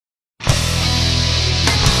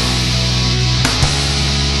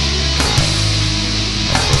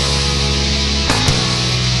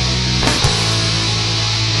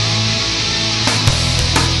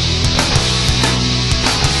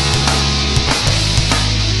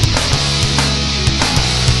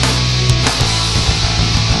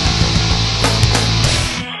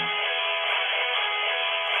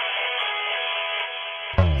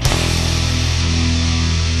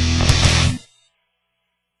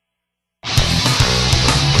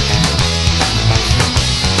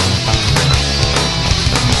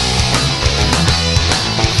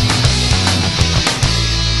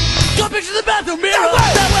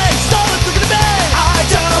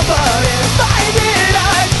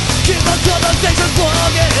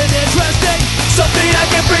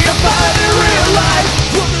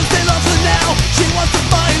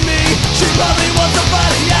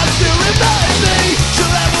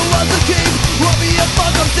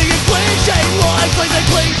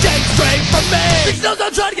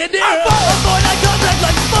near. Avoid eye contact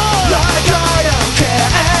like before. Like I don't care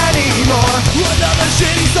anymore. Another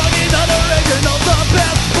shitty song in unoriginal, the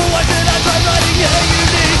best. But why should I try writing a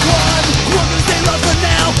unique one? We're gonna stay lost for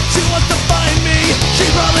now. She wants to find me. She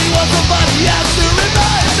probably wants somebody else to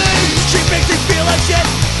remind me. She makes me feel like shit,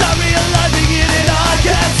 not realizing it, and I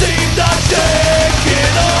can't seem to shake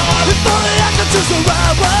it off. If only I could choose where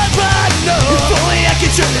I was right now. If only I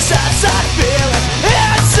could turn this outside